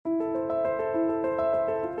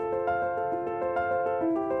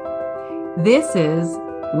This is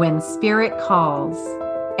When Spirit Calls,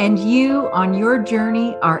 and you on your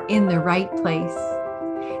journey are in the right place.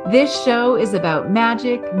 This show is about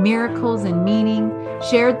magic, miracles, and meaning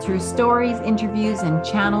shared through stories, interviews, and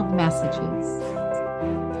channeled messages.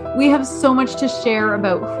 We have so much to share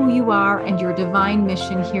about who you are and your divine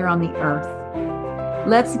mission here on the earth.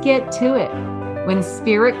 Let's get to it. When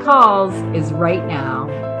Spirit Calls is right now.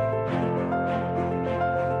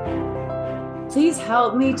 Please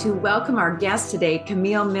help me to welcome our guest today,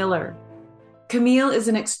 Camille Miller. Camille is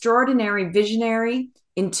an extraordinary visionary,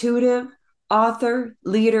 intuitive, author,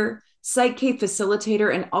 leader, Psych-K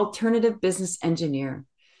facilitator, and alternative business engineer.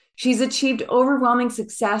 She's achieved overwhelming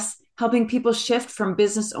success helping people shift from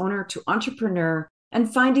business owner to entrepreneur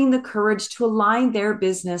and finding the courage to align their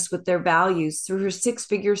business with their values through her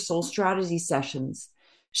six-figure soul strategy sessions.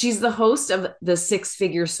 She's the host of the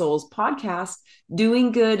Six-Figure Souls podcast,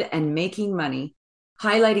 Doing Good and Making Money,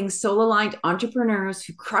 highlighting soul-aligned entrepreneurs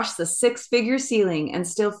who crush the six-figure ceiling and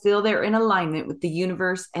still feel they're in alignment with the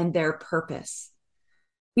universe and their purpose.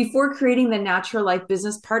 Before creating the Natural Life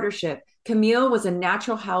Business Partnership, Camille was a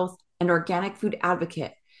natural health and organic food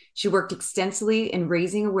advocate. She worked extensively in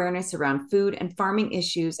raising awareness around food and farming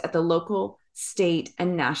issues at the local, state,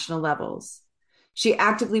 and national levels. She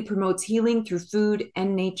actively promotes healing through food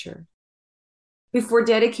and nature. Before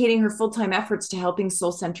dedicating her full-time efforts to helping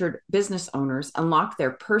soul-centered business owners unlock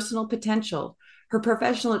their personal potential, her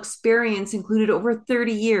professional experience included over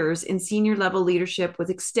 30 years in senior-level leadership with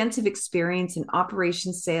extensive experience in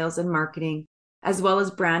operations, sales, and marketing, as well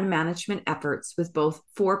as brand management efforts with both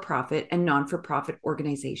for-profit and non-for-profit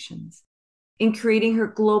organizations. In creating her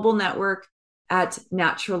global network at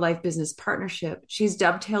Natural Life Business Partnership, she's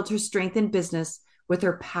dovetailed her strength in business with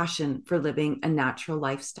her passion for living a natural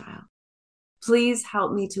lifestyle. Please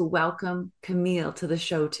help me to welcome Camille to the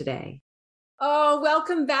show today. Oh,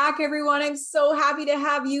 welcome back, everyone. I'm so happy to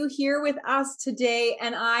have you here with us today.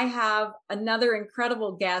 And I have another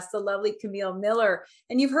incredible guest, the lovely Camille Miller.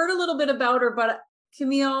 And you've heard a little bit about her, but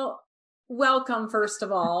Camille, welcome, first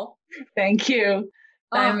of all. Thank you.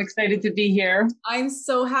 I'm excited to be here. I'm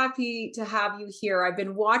so happy to have you here. I've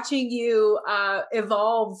been watching you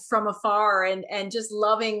evolve from afar and just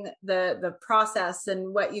loving the process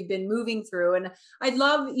and what you've been moving through. And I'd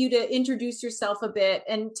love you to introduce yourself a bit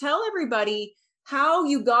and tell everybody how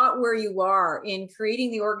you got where you are in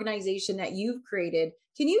creating the organization that you've created.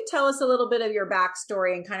 Can you tell us a little bit of your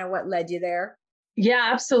backstory and kind of what led you there? Yeah,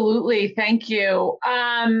 absolutely. Thank you.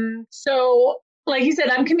 So like you said,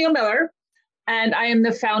 I'm Camille Miller. And I am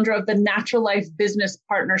the founder of the Natural Life Business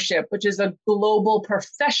Partnership, which is a global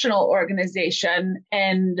professional organization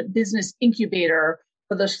and business incubator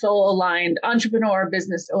for the soul-aligned entrepreneur,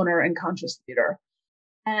 business owner, and conscious leader.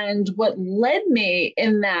 And what led me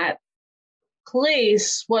in that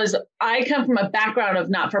place was I come from a background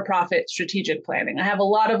of not-for-profit strategic planning. I have a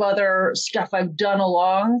lot of other stuff I've done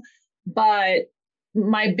along, but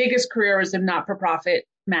my biggest career is in not-for-profit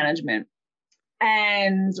management.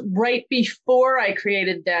 And right before I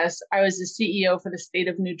created this, I was the CEO for the state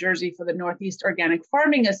of New Jersey for the Northeast Organic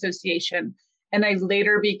Farming Association. And I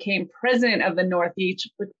later became president of the Northeast,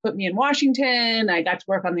 which put me in Washington. I got to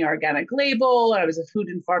work on the organic label. I was a food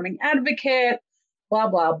and farming advocate, blah,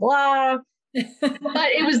 blah, blah. But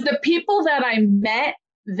it was the people that I met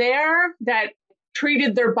there that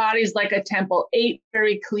treated their bodies like a temple, ate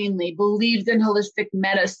very cleanly, believed in holistic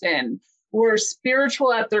medicine, were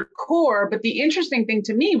spiritual at their core. But the interesting thing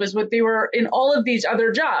to me was what they were in all of these other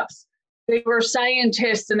jobs. They were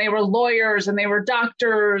scientists and they were lawyers and they were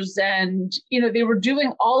doctors and, they were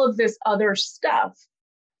doing all of this other stuff.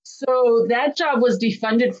 So that job was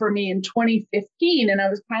defunded for me in 2015. And I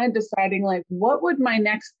was kind of deciding what would my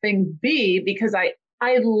next thing be? Because I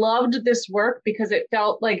loved this work because it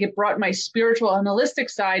felt like it brought my spiritual and holistic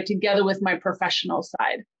side together with my professional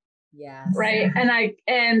side. Yes. Right.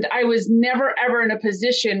 And I was never, ever in a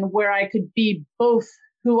position where I could be both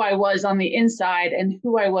who I was on the inside and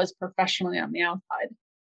who I was professionally on the outside.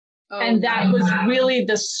 Oh, and that was really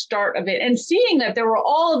the start of it. And seeing that there were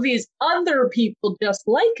all of these other people just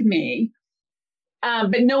like me,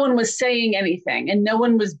 but no one was saying anything and no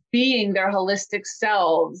one was being their holistic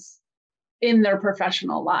selves in their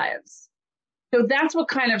professional lives. So that's what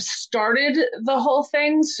kind of started the whole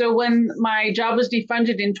thing. So when my job was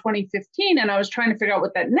defunded in 2015 and I was trying to figure out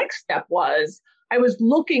what that next step was, I was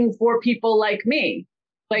looking for people like me.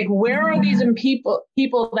 Where are these people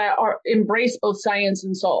that embrace both science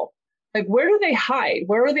and soul? Where do they hide?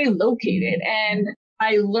 Where are they located? And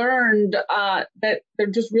I learned that there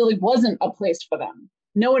just really wasn't a place for them.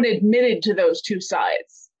 No one admitted to those two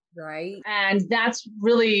sides. Right. And that's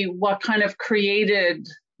really what kind of created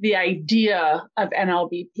the idea of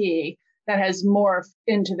NLBP that has morphed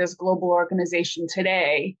into this global organization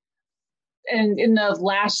today. And in the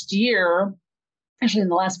last year, actually in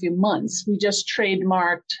the last few months, we just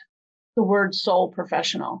trademarked the word soul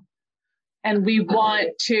professional. And we want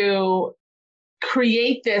to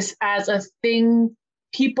create this as a thing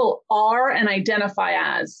people are and identify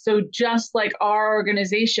as. So just like our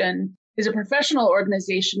organization is a professional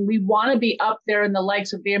organization, we want to be up there in the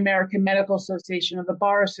likes of the American Medical Association or the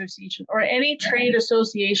Bar Association or any trade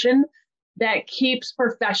association that keeps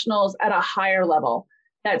professionals at a higher level,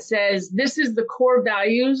 that says this is the core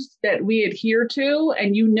values that we adhere to.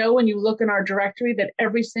 And you know, when you look in our directory, that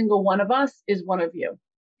every single one of us is one of you.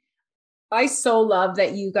 I so love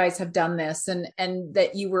that you guys have done this and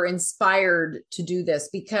that you were inspired to do this,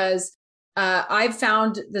 because I've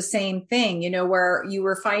found the same thing, where you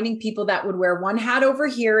were finding people that would wear one hat over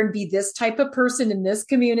here and be this type of person in this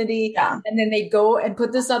community. Yeah. And then they'd go and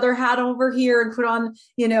put this other hat over here and put on,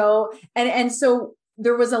 and so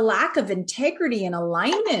there was a lack of integrity and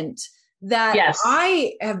alignment that yes.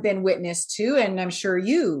 I have been witness to, and I'm sure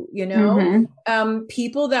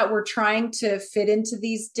people that were trying to fit into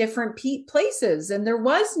these different places, and there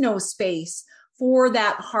was no space for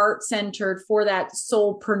that heart-centered, for that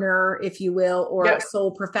soulpreneur, if you will, or yep.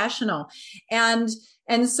 soul professional. And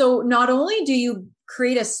so not only do you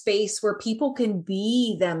create a space where people can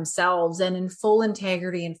be themselves and in full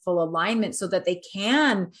integrity and full alignment so that they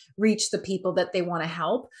can reach the people that they want to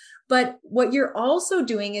help, but what you're also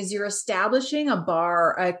doing is you're establishing a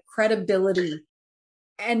bar, a credibility.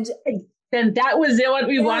 And that was what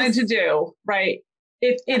we yes. wanted to do, right?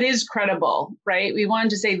 It is credible, right? We wanted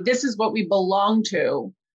to say, this is what we belong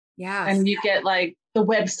to. Yeah. And you get like the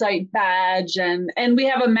website badge and we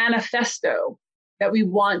have a manifesto that we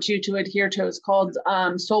want you to adhere to. It's called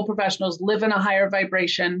Soul Professionals Live in a Higher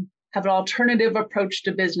Vibration, have an alternative approach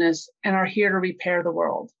to business, and are here to repair the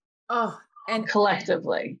world. Oh, and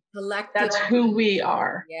collectively. That's who we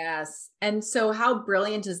are. Yes. And so how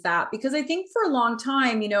brilliant is that? Because I think for a long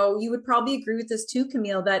time, you would probably agree with this too,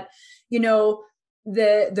 Camille, that,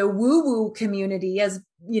 the woo-woo community has,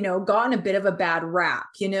 gotten a bit of a bad rap.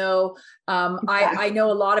 Exactly. I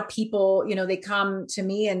know a lot of people, they come to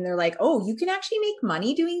me and they're like, oh, you can actually make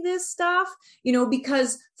money doing this stuff,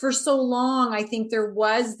 because for so long, I think there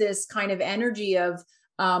was this kind of energy of,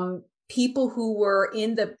 people who were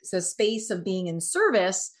in the space of being in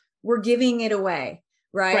service were giving it away.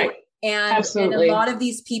 Right. And a lot of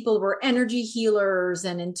these people were energy healers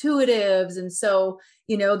and intuitives. And so,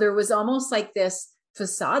 there was almost like this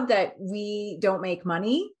facade that we don't make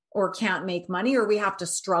money or can't make money, or we have to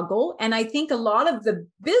struggle. And I think a lot of the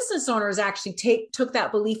business owners actually took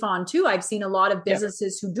that belief on too. I've seen a lot of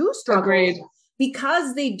businesses who do struggle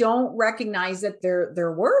because they don't recognize that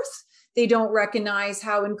their worth. They don't recognize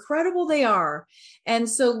how incredible they are. And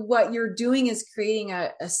so what you're doing is creating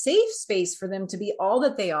a safe space for them to be all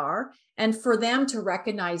that they are and for them to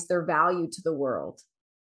recognize their value to the world.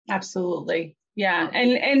 Absolutely. Yeah.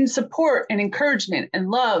 And support and encouragement and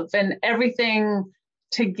love and everything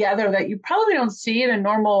together that you probably don't see in a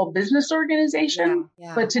normal business organization,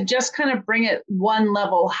 but to just kind of bring it one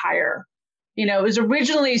level higher. It was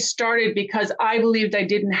originally started because I believed I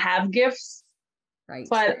didn't have gifts. Right.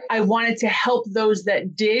 But I wanted to help those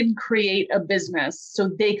that did create a business so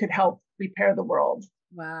they could help repair the world.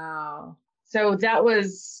 Wow. So that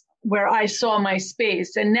was where I saw my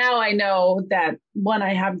space. And now I know that one,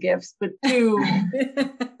 I have gifts, but two,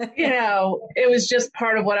 it was just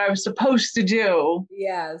part of what I was supposed to do.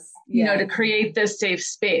 Yes. To create this safe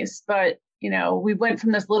space. But, we went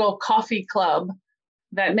from this little coffee club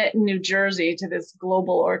that met in New Jersey to this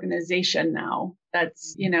global organization now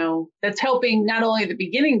that's helping not only the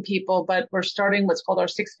beginning people, but we're starting what's called our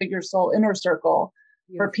 6-figure soul inner circle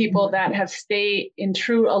for people that have stayed in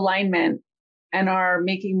true alignment and are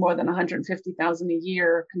making more than 150,000 a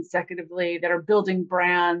year consecutively, that are building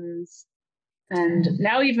brands. And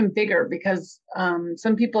now even bigger, because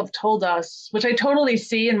some people have told us, which I totally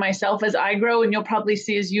see in myself as I grow, and you'll probably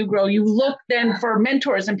see as you grow, you look then for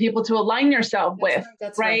mentors and people to align yourself with,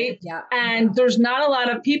 right? Yeah. And there's not a lot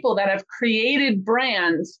of people that have created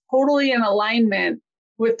brands totally in alignment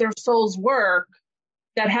with their soul's work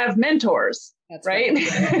that have mentors. That's right.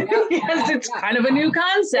 Because it's kind of a new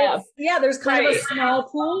concept. There's kind of a small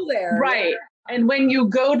pool there. Right. Yeah. And when you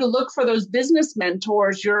go to look for those business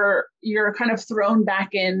mentors, you're kind of thrown back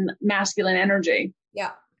in masculine energy.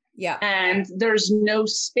 Yeah. Yeah. And there's no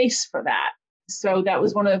space for that. So that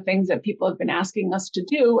was one of the things that people have been asking us to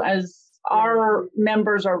do as our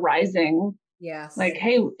members are rising. Yes. Like,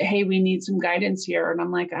 hey, we need some guidance here. And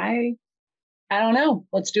I'm like, I I don't know.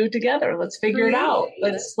 Let's do it together. Let's figure it out.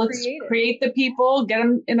 Let's create the people, get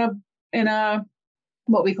them in a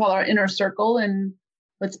what we call our inner circle, and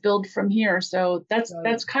let's build from here. So that's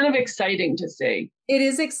kind of exciting to see. It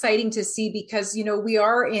is exciting to see because, we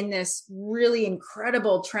are in this really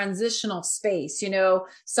incredible transitional space.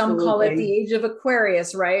 Some call it the age of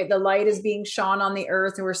Aquarius, right? The light is being shone on the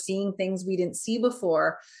earth and we're seeing things we didn't see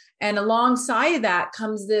before. And alongside of that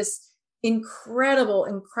comes this incredible,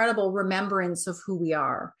 incredible remembrance of who we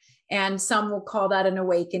are. And some will call that an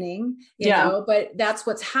awakening, but that's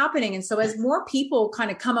what's happening. And so as more people kind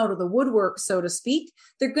of come out of the woodwork, so to speak,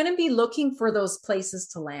 they're going to be looking for those places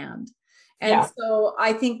to land. And so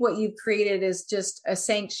I think what you've created is just a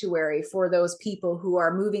sanctuary for those people who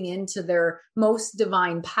are moving into their most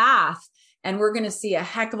divine path. And we're going to see a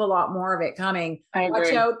heck of a lot more of it coming.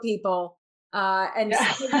 Watch out, people. And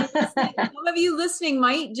some of you listening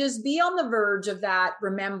might just be on the verge of that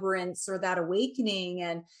remembrance or that awakening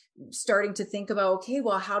and starting to think about, okay,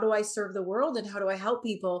 well, how do I serve the world and how do I help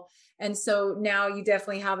people? And so now you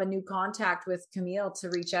definitely have a new contact with Camille to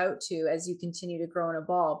reach out to as you continue to grow and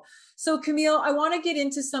evolve. So Camille, I want to get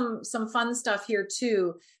into some fun stuff here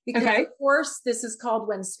too, because of course this is called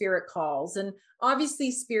When Spirit Calls. And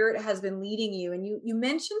obviously Spirit has been leading you. And you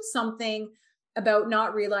mentioned something about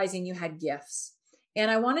not realizing you had gifts.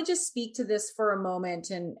 And I want to just speak to this for a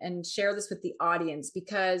moment and share this with the audience,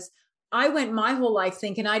 because I went my whole life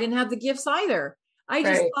thinking I didn't have the gifts either. I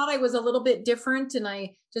just thought I was a little bit different, and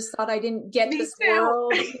I just thought I didn't get this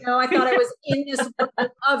world. I thought I was in this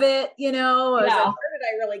world of it, I was like, where did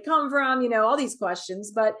I really come from? All these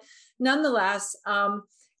questions. But nonetheless, I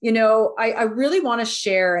really want to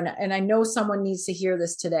share, and I know someone needs to hear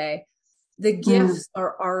this today. The gifts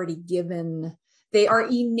are already given. They are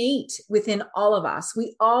innate within all of us.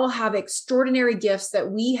 We all have extraordinary gifts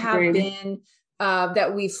that we have been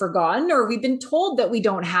that we've forgotten or we've been told that we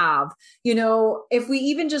don't have. If we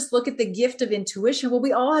even just look at the gift of intuition, well,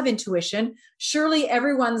 we all have intuition. Surely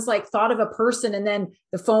everyone's like thought of a person and then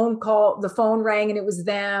the phone rang and it was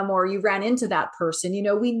them, or you ran into that person.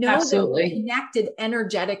 We know Absolutely. That we're connected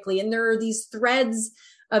energetically, and there are these threads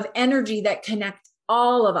of energy that connect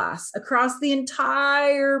all of us across the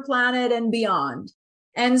entire planet and beyond.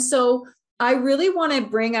 And so I really want to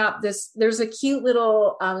bring up this. There's a cute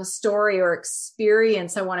little story or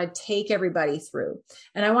experience I want to take everybody through.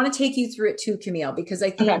 And I want to take you through it too, Camille, because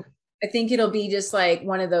I think it'll be just like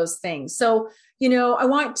one of those things. So, I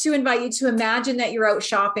want to invite you to imagine that you're out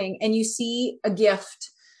shopping and you see a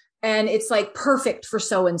gift and it's like perfect for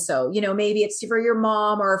so-and-so, maybe it's for your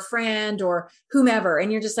mom or a friend or whomever.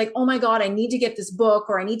 And you're just like, oh my God, I need to get this book,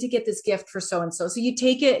 or I need to get this gift for so-and-so. So you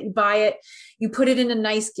take it, you buy it, you put it in a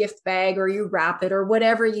nice gift bag, or you wrap it, or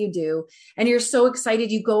whatever you do. And you're so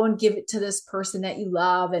excited. You go and give it to this person that you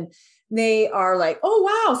love. And they are like,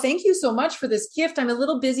 oh, wow, thank you so much for this gift. I'm a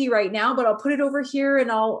little busy right now, but I'll put it over here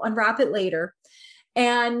and I'll unwrap it later.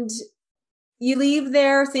 And you leave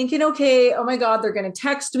there thinking, okay, oh my God, they're going to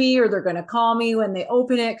text me or they're going to call me when they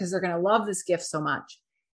open it because they're going to love this gift so much.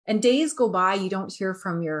 And days go by, you don't hear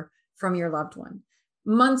from your loved one.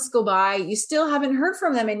 Months go by, you still haven't heard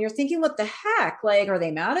from them. And you're thinking, what the heck? Like, are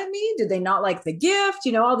they mad at me? Did they not like the gift?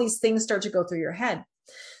 All these things start to go through your head.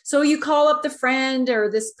 So you call up the friend or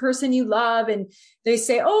this person you love, and they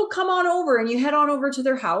say, oh, come on over. And you head on over to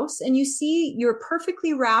their house and you see your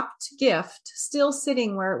perfectly wrapped gift still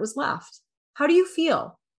sitting where it was left. How do you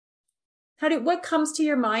feel? What comes to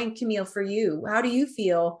your mind, Camille, for you? How do you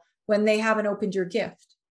feel when they haven't opened your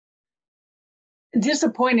gift?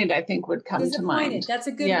 Disappointed, I think, would come to mind. That's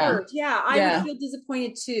a good word. Yeah, I would feel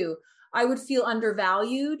disappointed too. I would feel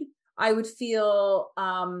undervalued. I would feel,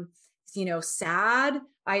 sad.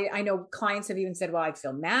 I know clients have even said, well, I'd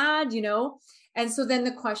feel mad, And so then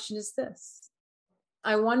the question is this.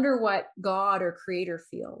 I wonder what God or Creator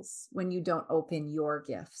feels when you don't open your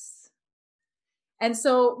gifts. And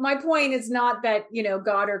so my point is not that,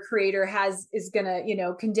 God or Creator is going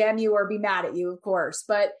to, condemn you or be mad at you, of course.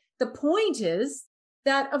 But the point is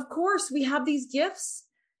that, of course, we have these gifts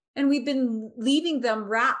and we've been leaving them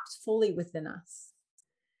wrapped fully within us.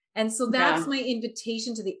 And so that's my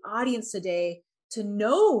invitation to the audience today, to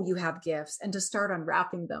know you have gifts and to start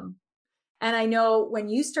unwrapping them. And I know when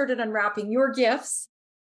you started unwrapping your gifts,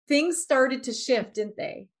 things started to shift, didn't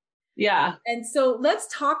they? Yeah. And so let's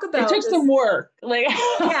talk about it. Took some work.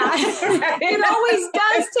 It always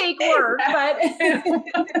does take work, but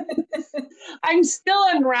I'm still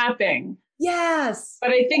unwrapping. Yes.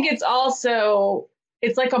 But I think it's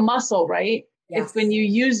like a muscle, right? Yes. It's when you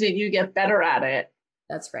use it, you get better at it.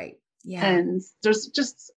 That's right. Yeah. And there's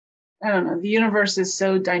just, I don't know, the universe is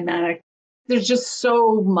so dynamic. There's just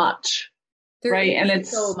so much There right? And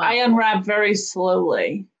is so I much. unwrap very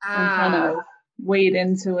slowly and kind of wade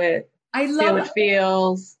into it, I see how love it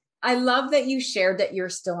feels. I love that you shared that you're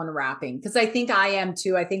still unwrapping, because I think I am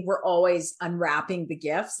too. I think we're always unwrapping the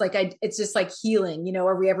gifts. Like it's just like healing,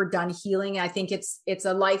 are we ever done healing? I think it's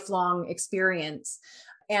a lifelong experience.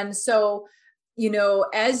 And so,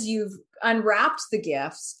 as you've unwrapped the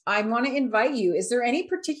gifts, I want to invite you. Is there any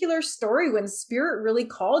particular story when spirit really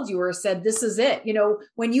called you or said, this is it?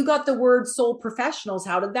 When you got the word soul professionals,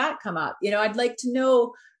 how did that come up? I'd like to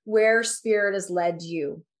know where spirit has led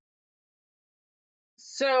you.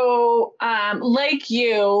 So, like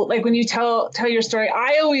you, like when you tell your story,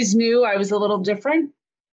 I always knew I was a little different.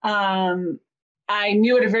 I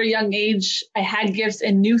knew at a very young age I had gifts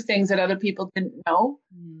and knew things that other people didn't know,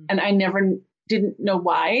 and I never didn't know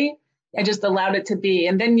why. I just allowed it to be.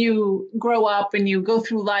 And then you grow up and you go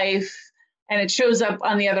through life, and it shows up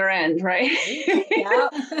on the other end, right? Yeah.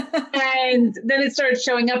 And then it started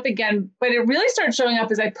showing up again. But it really started showing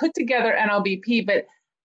up as I put together NLBP, but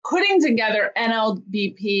putting together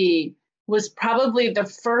NLBP was probably the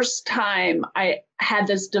first time I had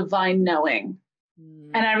this divine knowing.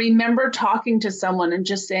 And I remember talking to someone and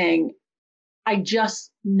just saying, I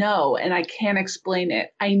just know, and I can't explain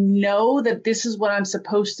it. I know that this is what I'm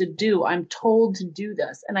supposed to do. I'm told to do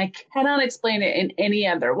this, and I cannot explain it in any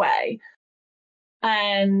other way.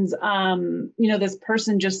 And, this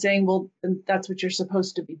person just saying, well, that's what you're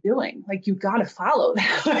supposed to be doing. Like, you got to follow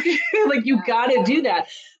that. Like, you got to do that.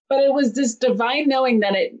 But it was this divine knowing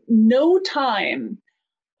that at no time,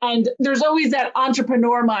 and there's always that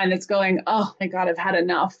entrepreneur mind that's going, oh my God, I've had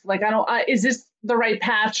enough. Like, is this the right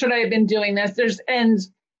path? Should I have been doing this? There's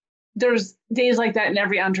days like that in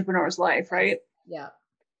every entrepreneur's life, right? Yeah.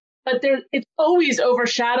 But it's always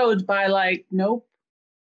overshadowed by like, nope,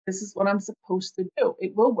 this is what I'm supposed to do.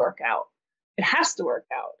 It will work out. It has to work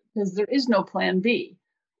out because there is no plan B,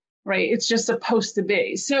 right? It's just supposed to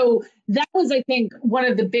be. So that was, I think, one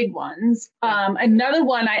of the big ones. Another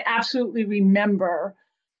one I absolutely remember.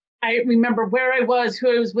 I remember where I was,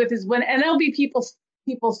 who I was with, is when NLB people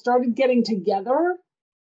started getting together.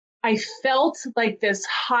 I felt like this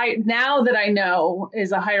high, now that I know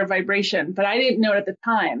is a higher vibration, but I didn't know it at the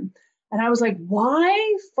time. And I was like,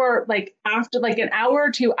 why? For like after like an hour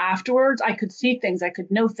or two afterwards, I could see things, I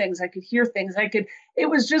could know things, I could hear things, it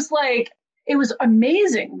was just like, it was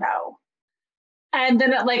amazing though. And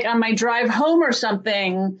then like on my drive home or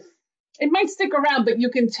something, it might stick around, but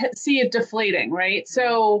you can see it deflating, right?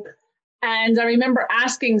 So, and I remember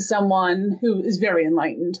asking someone who is very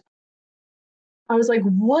enlightened, I was like,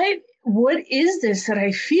 what is this that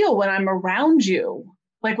I feel when I'm around you?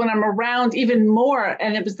 Like when I'm around even more,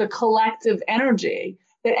 and it was the collective energy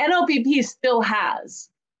that NLPP still has.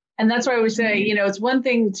 And that's why I would say, it's one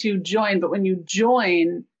thing to join, but when you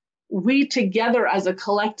join, we together as a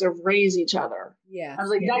collective raise each other. Yeah. I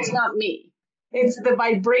was like, that's not me. It's the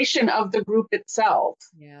vibration of the group itself.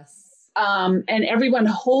 Yes. And everyone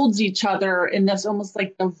holds each other in this almost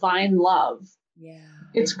like divine love. Yeah.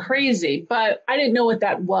 It's crazy, but I didn't know what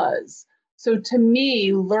that was. So to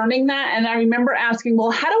me, learning that, and I remember asking, well,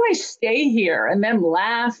 how do I stay here? And them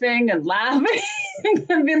laughing and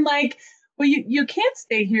being like, well, you can't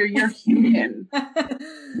stay here. You're human.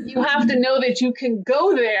 You have to know that you can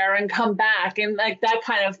go there and come back and like that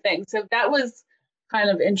kind of thing. So that was kind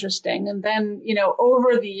of interesting. And then,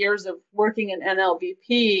 over the years of working in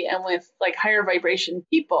NLBP and with like higher vibration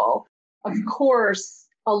people, of course,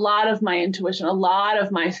 a lot of my intuition, a lot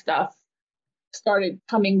of my stuff started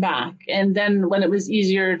coming back. And then when it was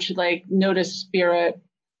easier to like notice spirit,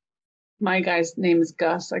 my guy's name is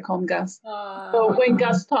Gus. I call him Gus. So when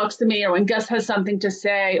Gus talks to me or when Gus has something to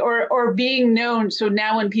say or being known. So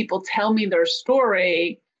now when people tell me their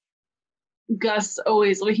story, Gus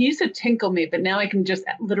always, well, he used to tinkle me, but now I can just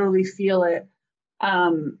literally feel it,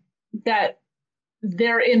 that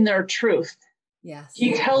they're in their truth. Yes.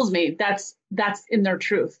 He tells me that's in their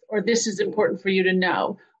truth, or this is important for you to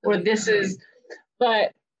know, or this is,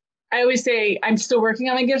 but I always say I'm still working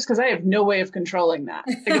on my gifts because I have no way of controlling that.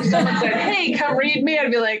 Like if someone said, hey, come read me,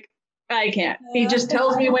 I'd be like, I can't. He just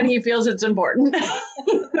tells me when he feels it's important.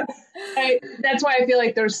 That's why I feel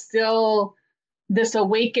like there's still this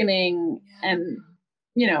awakening and,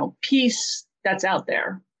 peace that's out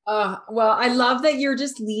there. Well, I love that you're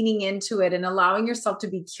just leaning into it and allowing yourself to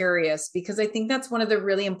be curious, because I think that's one of the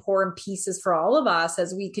really important pieces for all of us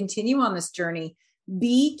as we continue on this journey.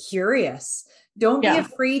 Be curious. Don't be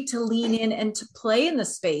afraid to lean in and to play in the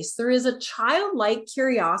space. There is a childlike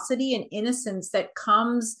curiosity and innocence that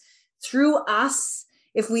comes through us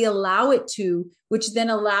if we allow it to, which then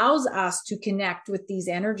allows us to connect with these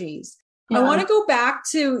energies. I want to go back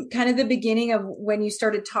to kind of the beginning of when you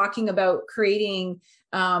started talking about creating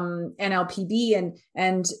NLPB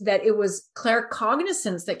and that it was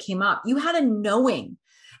claircognizance that came up. You had a knowing.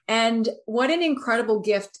 And what an incredible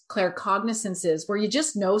gift claircognizance is, where you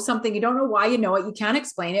just know something. You don't know why you know it. You can't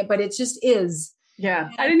explain it, but it just is. Yeah.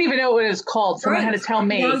 I didn't even know what it was called. Someone had to tell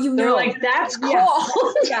me. Now you know. They're like, that's called.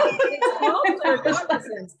 Yeah, it's called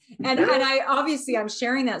claircognizance. And I obviously I'm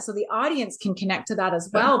sharing that so the audience can connect to that as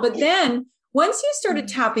well. But then once you started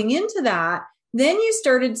tapping into that, then you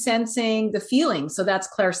started sensing the feeling. So that's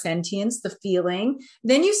clairsentience, the feeling.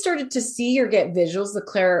 Then you started to see or get visuals, the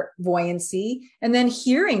clairvoyancy, and then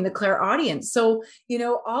hearing, the clairaudience. So,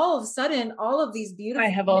 all of a sudden, all of these beautiful. I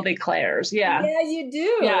have all the clairs. Yeah. Yeah, you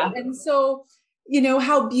do. Yeah. And so,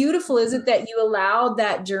 how beautiful is it that you allowed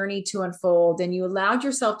that journey to unfold and you allowed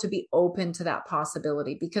yourself to be open to that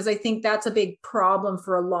possibility? Because I think that's a big problem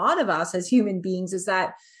for a lot of us as human beings, is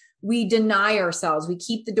that we deny ourselves. We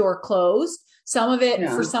keep the door closed. Some of it,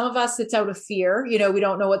 for some of us, it's out of fear. We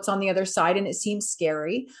don't know what's on the other side and it seems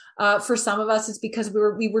scary. For some of us, it's because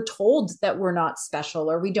we were told that we're not special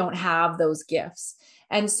or we don't have those gifts.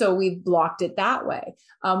 And so we've blocked it that way.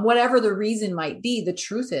 Whatever the reason might be, the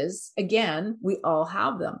truth is, again, we all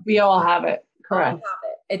have them. We all have it. Correct.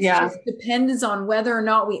 It just depends on whether or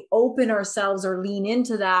not we open ourselves or lean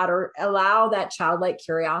into that or allow that childlike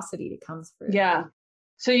curiosity to come through. Yeah.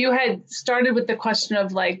 So you had started with the question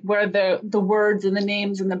of like where the words and the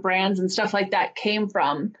names and the brands and stuff like that came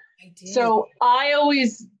from. I did. So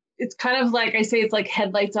it's kind of like I say, it's like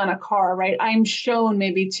headlights on a car, right? I'm shown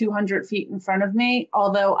maybe 200 feet in front of me,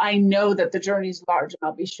 although I know that the journey is large and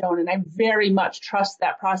I'll be shown. And I very much trust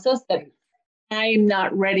that process, that I'm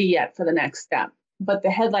not ready yet for the next step, but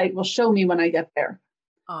the headlight will show me when I get there.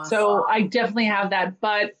 Awesome. So I definitely have that.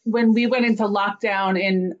 But when we went into lockdown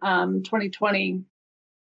in 2020,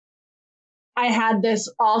 I had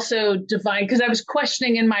this also divine, because I was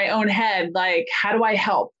questioning in my own head, like, how do I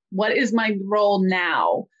help? What is my role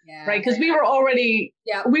now? Yeah. Right. Because we were already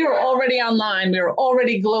online. We were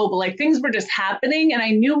already global. Like things were just happening and I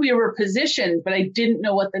knew we were positioned, but I didn't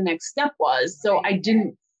know what the next step was. So I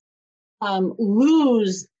didn't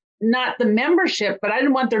lose not the membership, but I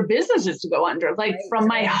didn't want their businesses to go under. Like from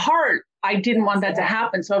my heart, I didn't want that to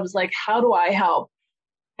happen. So I was like, how do I help?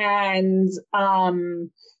 And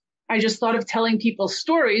I just thought of telling people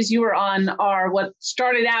stories. You were on what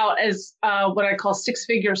started out as what I call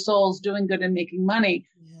six-figure souls doing good and making money.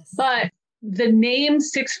 Yes. But the name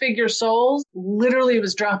Six-Figure Souls literally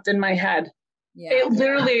was dropped in my head. Yeah. It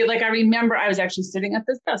literally, like I remember I was actually sitting at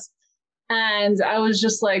this desk and I was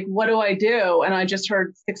just like, what do I do? And I just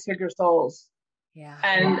heard Six-Figure Souls. Yeah.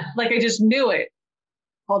 And like I just knew it.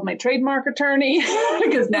 Called my trademark attorney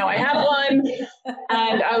because now I have one.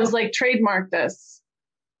 And I was like, trademark this.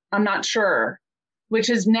 I'm not sure, which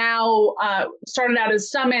is now started out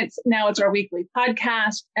as summits. Now it's our weekly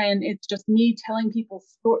podcast. And it's just me telling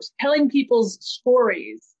people's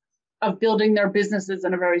stories of building their businesses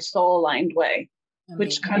in a very soul aligned way,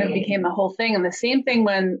 which kind of became the whole thing. And the same thing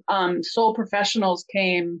when Soul Professionals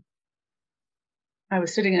came, I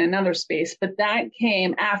was sitting in another space, but that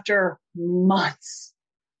came after months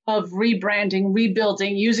of rebranding,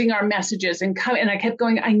 rebuilding, using our messages and I kept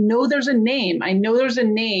going, I know there's a name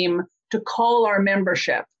to call our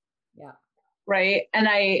membership. Yeah. Right. And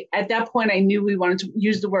at that point, I knew we wanted to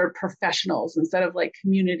use the word professionals instead of like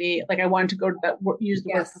community. Like I wanted to go to that, use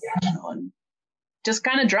the word professional and just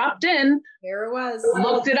kind of dropped in. There it was.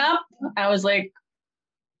 Looked it up. I was like,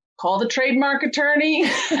 call the trademark attorney.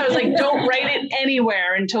 I was like, don't write it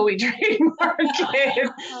anywhere until we trademark it.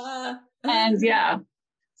 And yeah.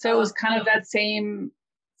 So it was kind of that same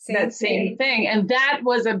thing. And that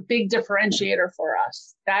was a big differentiator for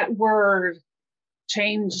us. That word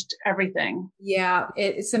changed everything. Yeah.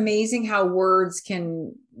 It's amazing how words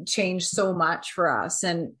can change so much for us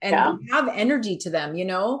and have energy to them,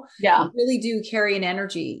 Yeah. They really do carry an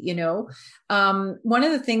energy, One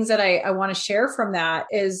of the things that I want to share from that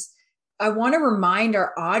is I want to remind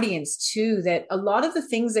our audience too, that a lot of the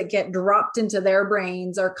things that get dropped into their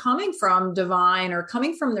brains are coming from divine or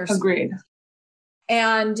coming from their Agreed. Spirit.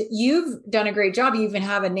 And you've done a great job. You even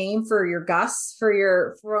have a name for your Gus,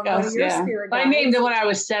 one of your spirit guides. I named it when I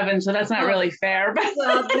was 7, so that's not really fair. But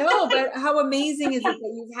well, no, but how amazing is it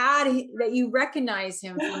that you recognize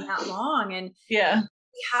him from that long? And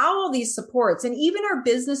how all these supports and even our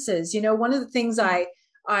businesses, one of the things I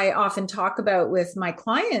often talk about with my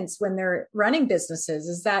clients when they're running businesses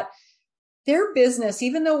is that their business,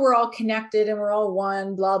 even though we're all connected and we're all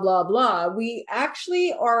one, blah, blah, blah, we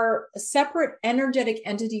actually are a separate energetic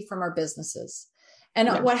entity from our businesses. And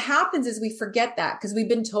Yeah. what happens is we forget that because we've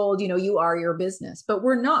been told, you are your business, but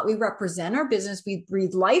we're not. We represent our business. We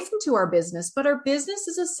breathe life into our business, but our business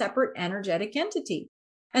is a separate energetic entity.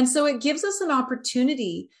 And so it gives us an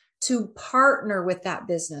opportunity to partner with that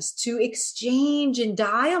business, to exchange and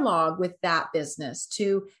dialogue with that business,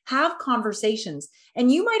 to have conversations.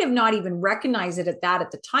 And you might have not even recognized it at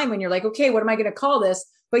the time when you're like, okay, what am I going to call this?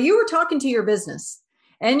 But you were talking to your business,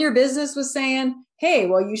 and your business was saying, hey,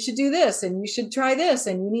 well, you should do this and you should try this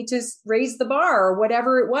and you need to raise the bar or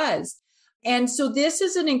whatever it was. And so this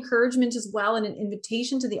is an encouragement as well and an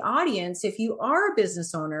invitation to the audience. If you are a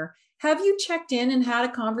business owner, have you checked in and had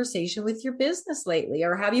a conversation with your business lately?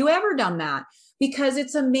 Or have you ever done that? Because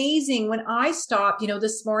it's amazing. When I stopped,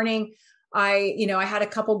 this morning, I had a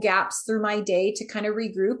couple gaps through my day to kind of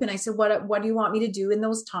regroup. And I said, what do you want me to do in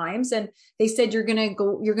those times? And they said, you're going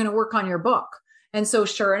to work on your book. And so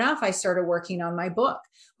sure enough, I started working on my book.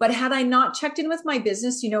 But had I not checked in with my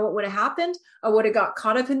business, what would have happened? I would have got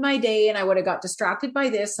caught up in my day and I would have got distracted by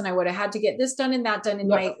this and I would have had to get this done and that done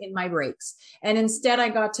in my breaks. And instead I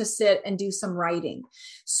got to sit and do some writing.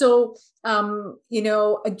 So,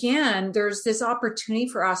 again, there's this opportunity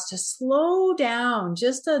for us to slow down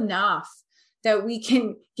just enough that we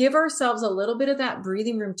can give ourselves a little bit of that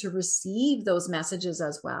breathing room to receive those messages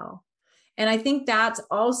as well. And I think that's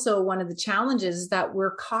also one of the challenges, is that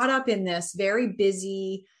we're caught up in this very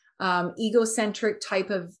busy, egocentric type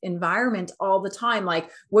of environment all the time. Like,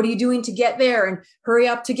 what are you doing to get there? And hurry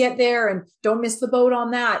up to get there and don't miss the boat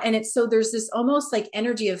on that. And it's so there's this almost like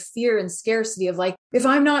energy of fear and scarcity of like, if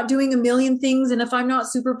I'm not doing a million things and if I'm not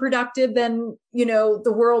super productive, then,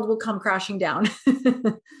 the world will come crashing down.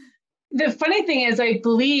 The funny thing is, I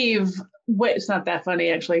believe, it's not that funny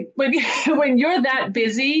actually, when you're that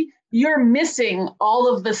busy, you're missing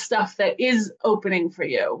all of the stuff that is opening for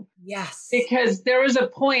you. Yes. Because there was a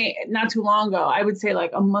point not too long ago, I would say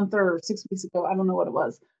like a month or 6 weeks ago, I don't know what it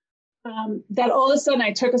was, that all of a sudden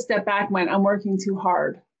I took a step back and went, I'm working too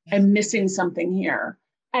hard. I'm missing something here.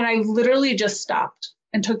 And I literally just stopped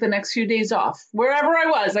and took the next few days off. Wherever I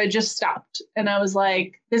was, I just stopped. And I was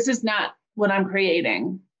like, this is not what I'm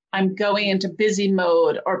creating. I'm going into busy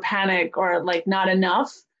mode or panic or like not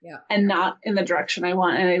enough. Yeah. And not in the direction I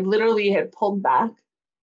want. And I literally had pulled back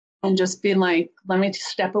and just been like, let me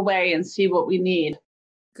step away and see what we need.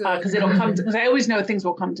 Because it'll come, because I always know things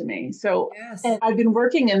will come to me. So yes. And I've been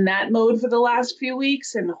working in that mode for the last few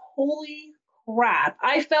weeks, and holy crap,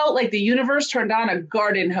 I felt like the universe turned on a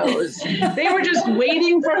garden hose. They were just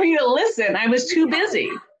waiting for me to listen. I was too busy.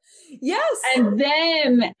 Yes. And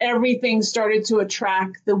then everything started to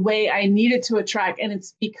attract the way I needed to attract. And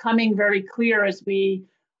it's becoming very clear as we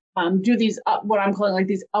do these what I'm calling like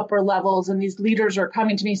these upper levels, and these leaders are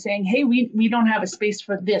coming to me saying, hey, we don't have a space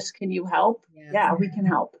for this. Can you help? Yes. Yeah, we can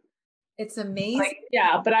help. It's amazing. Like,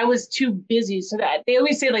 yeah, but I was too busy. So that they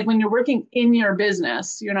always say, like, when you're working in your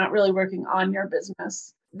business, you're not really working on your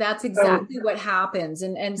business. That's exactly what happens.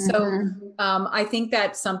 And so I think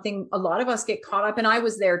that's something a lot of us get caught up. And I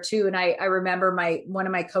was there too. And I remember one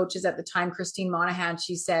of my coaches at the time, Christine Monahan,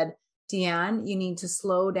 she said, Deanne, you need to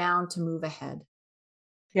slow down to move ahead.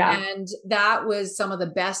 Yeah. And that was some of the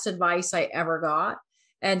best advice I ever got.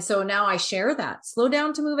 And so now I share that. Slow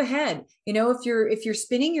down to move ahead. If you're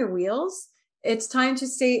spinning your wheels, it's time to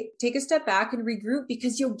take a step back and regroup,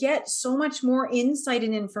 because you'll get so much more insight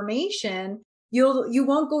and information. You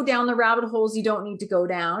won't go down the rabbit holes you don't need to go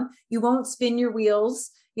down. You won't spin your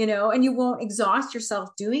wheels, and you won't exhaust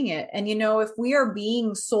yourself doing it. And, if we are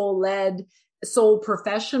being soul-led, soul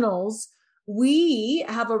professionals, we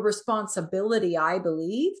have a responsibility, I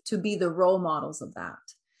believe, to be the role models of that.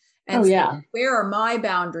 And where are my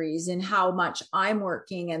boundaries in how much I'm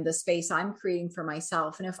working and the space I'm creating for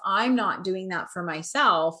myself? And if I'm not doing that for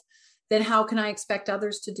myself, then how can I expect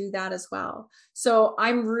others to do that as well? So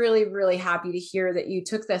I'm really, really happy to hear that you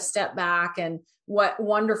took the step back and what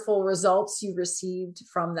wonderful results you received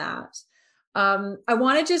from that. I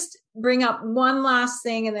want to just bring up one last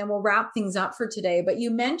thing and then we'll wrap things up for today. But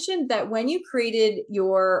you mentioned that when you created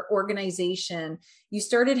your organization, you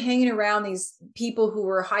started hanging around these people who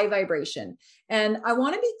were high vibration. And I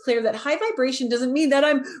want to be clear that high vibration doesn't mean that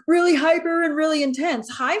I'm really hyper and really intense.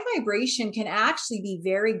 High vibration can actually be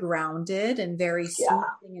very grounded and very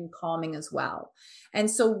soothing and calming as well.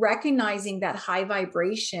 And so recognizing that high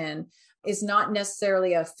vibration is not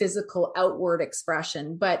necessarily a physical outward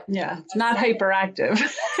expression, but it's not hyperactive.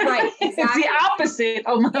 Right. Exactly. It's the opposite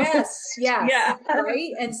almost. Yes. Yeah.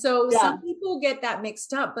 Right. And so some people get that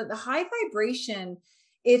mixed up, but the high vibration,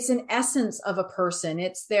 it's an essence of a person.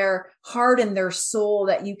 It's their heart and their soul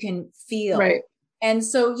that you can feel. Right. And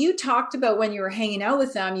so you talked about when you were hanging out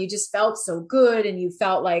with them, you just felt so good and you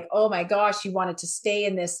felt like, oh my gosh, you wanted to stay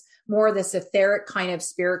in this more of this etheric kind of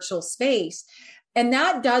spiritual space. And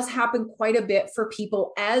that does happen quite a bit for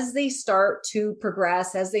people as they start to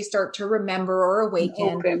progress, as they start to remember or awaken.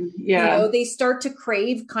 Open. Yeah. They start to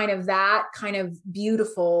crave kind of that kind of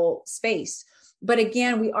beautiful space. But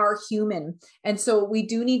again, we are human. And so we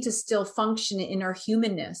do need to still function in our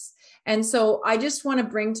humanness. And so I just want to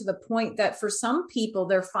bring to the point that for some people,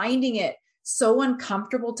 they're finding it so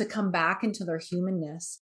uncomfortable to come back into their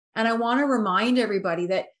humanness. And I want to remind everybody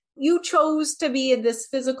that you chose to be in this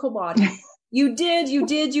physical body. You did.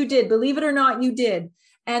 Believe it or not, you did.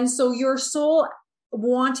 And so your soul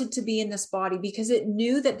wanted to be in this body because it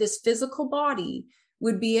knew that this physical body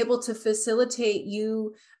would be able to facilitate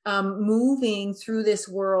you moving through this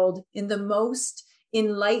world in the most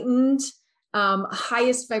enlightened,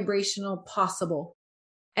 highest vibrational possible.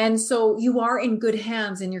 And so you are in good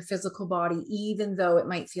hands in your physical body, even though it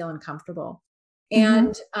might feel uncomfortable.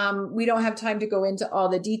 And we don't have time to go into all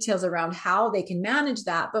the details around how they can manage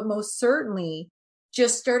that, but most certainly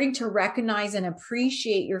just starting to recognize and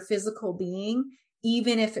appreciate your physical being,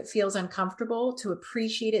 even if it feels uncomfortable, to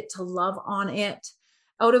appreciate it, to love on it.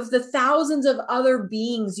 Out of the thousands of other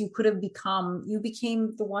beings you could have become, you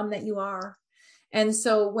became the one that you are. And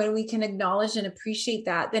so when we can acknowledge and appreciate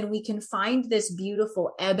that, then we can find this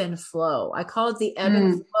beautiful ebb and flow. I call it the ebb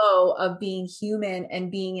and flow of being human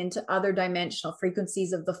and being into other dimensional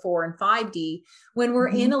frequencies of the 4 and 5D. When we're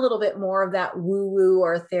in a little bit more of that woo-woo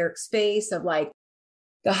or etheric space of like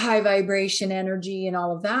the high vibration energy and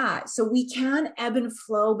all of that. So we can ebb and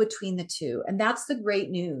flow between the two. And that's the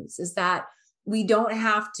great news, is that we don't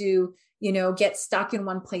have to, get stuck in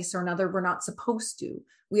one place or another. We're not supposed to.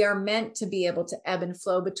 We are meant to be able to ebb and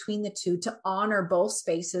flow between the two, to honor both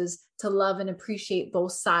spaces, to love and appreciate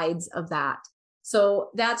both sides of that.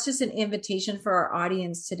 So that's just an invitation for our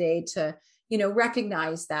audience today to,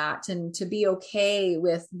 recognize that and to be okay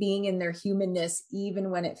with being in their humanness,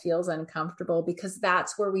 even when it feels uncomfortable, because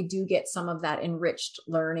that's where we do get some of that enriched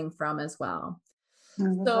learning from as well.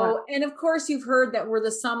 So, and of course, you've heard that we're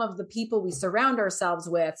the sum of the people we surround ourselves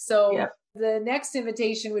with. So the next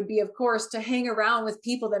invitation would be, of course, to hang around with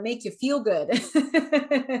people that make you feel good.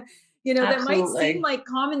 That might seem like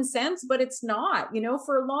common sense, but it's not.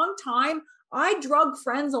 For a long time, I drug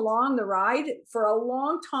friends along the ride for a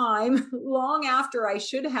long time, long after I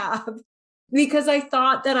should have, because I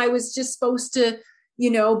thought that I was just supposed to,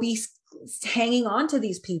 be hanging on to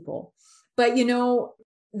these people. But,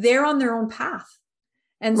 they're on their own path.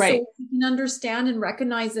 And so you can understand and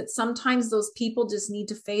recognize that sometimes those people just need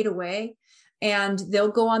to fade away and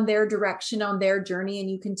they'll go on their direction, on their journey, and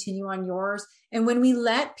you continue on yours. And when we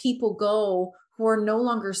let people go who are no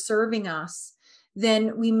longer serving us,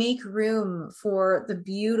 then we make room for the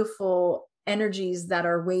beautiful energies that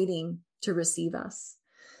are waiting to receive us.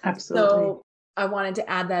 Absolutely. So I wanted to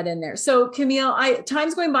add that in there. So Camille,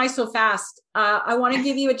 time's going by so fast. I want to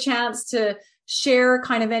give you a chance to share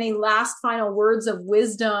kind of any last final words of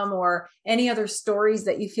wisdom or any other stories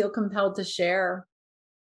that you feel compelled to share.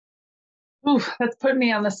 Ooh, that's putting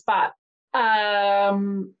me on the spot.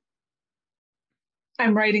 I'm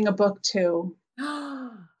writing a book too.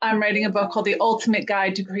 I'm writing a book called The Ultimate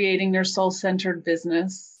Guide to Creating Your Soul-Centered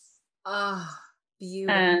Business.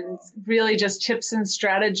 Beautiful. And really just tips and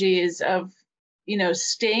strategies of,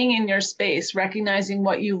 staying in your space, recognizing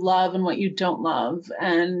what you love and what you don't love,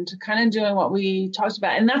 and kind of doing what we talked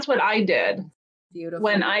about. And that's what I did. Beautiful.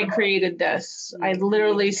 When I created this. I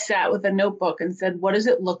literally sat with a notebook and said, what does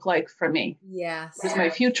it look like for me? Yes. What does my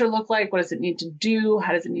future look like? What does it need to do?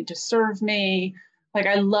 How does it need to serve me? Like,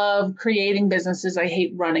 I love creating businesses. I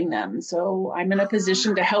hate running them. So I'm in a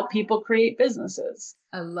position to help people create businesses.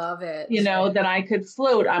 I love it. That I could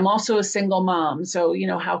float. I'm also a single mom. So,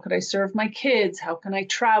 how could I serve my kids? How can I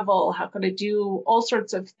travel? How could I do all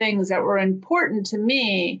sorts of things that were important to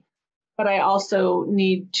me? But I also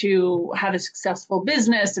need to have a successful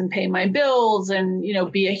business and pay my bills and,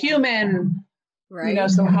 be a human. Right.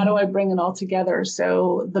 So how do I bring it all together?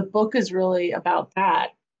 So the book is really about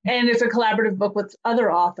that. And it's a collaborative book with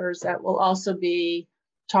other authors that will also be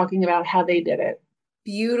talking about how they did it.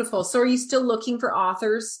 Beautiful. So are you still looking for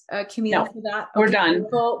authors, Camille, for that? We're done.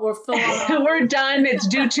 We're full on. We're done. It's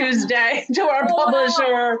due Tuesday to our publisher.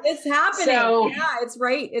 Wow. It's happening. So, it's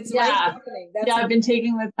right. It's right happening. I've been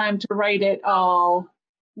taking the time to write it all.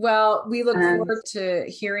 Well, we look forward to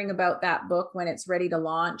hearing about that book when it's ready to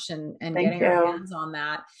launch and getting our hands on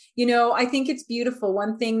that. I think it's beautiful.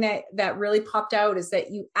 One thing that really popped out is that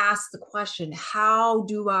you asked the question, how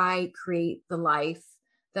do I create the life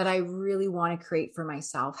that I really want to create for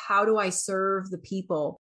myself? How do I serve the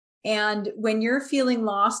people? And when you're feeling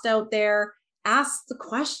lost out there, ask the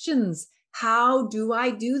questions. How do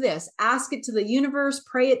I do this? Ask it to the universe,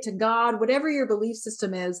 pray it to God, whatever your belief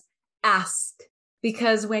system is, ask.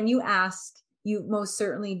 Because when you ask, you most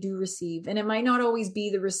certainly do receive. And it might not always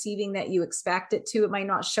be the receiving that you expect it to. It might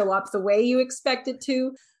not show up the way you expect it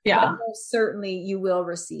to, but most certainly you will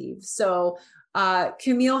receive. So,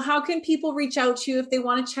 Camille, how can people reach out to you if they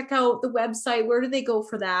want to check out the website? Where do they go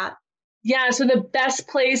for that? Yeah, so the best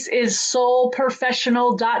place is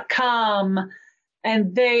soulprofessional.com.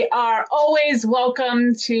 And they are always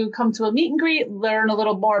welcome to come to a meet and greet, learn a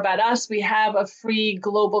little more about us. We have a free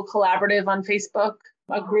global collaborative on Facebook,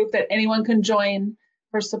 a group that anyone can join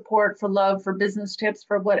for support, for love, for business tips,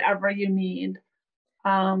 for whatever you need.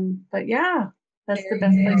 But yeah, that's the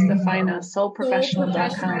best place to find us,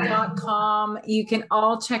 soulprofessional.com. You can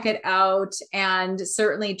all check it out and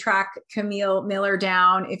certainly track Camille Miller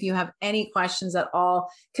down if you have any questions at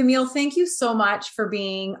all. Camille, thank you so much for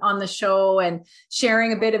being on the show and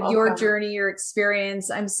sharing a bit of your journey, your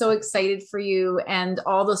experience. I'm so excited for you and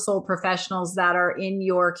all the soul professionals that are in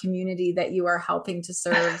your community that you are helping to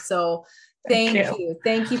serve. So thank you.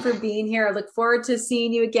 Thank you for being here. I look forward to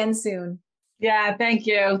seeing you again soon. Yeah, thank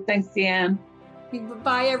you. Thanks, Deanne.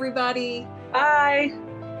 Bye, everybody. Bye.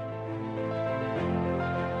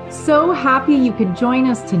 So happy you could join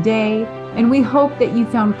us today, and we hope that you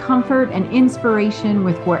found comfort and inspiration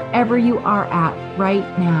with wherever you are at right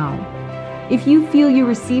now. If you feel you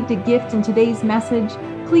received a gift in today's message,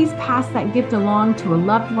 please pass that gift along to a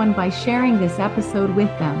loved one by sharing this episode with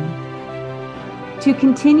them. To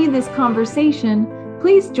continue this conversation,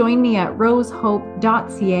 please join me at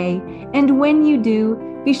rosehope.ca, and when you do,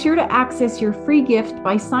 be sure to access your free gift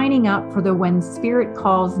by signing up for the When Spirit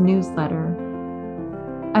Calls newsletter.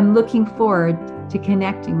 I'm looking forward to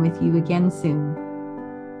connecting with you again soon.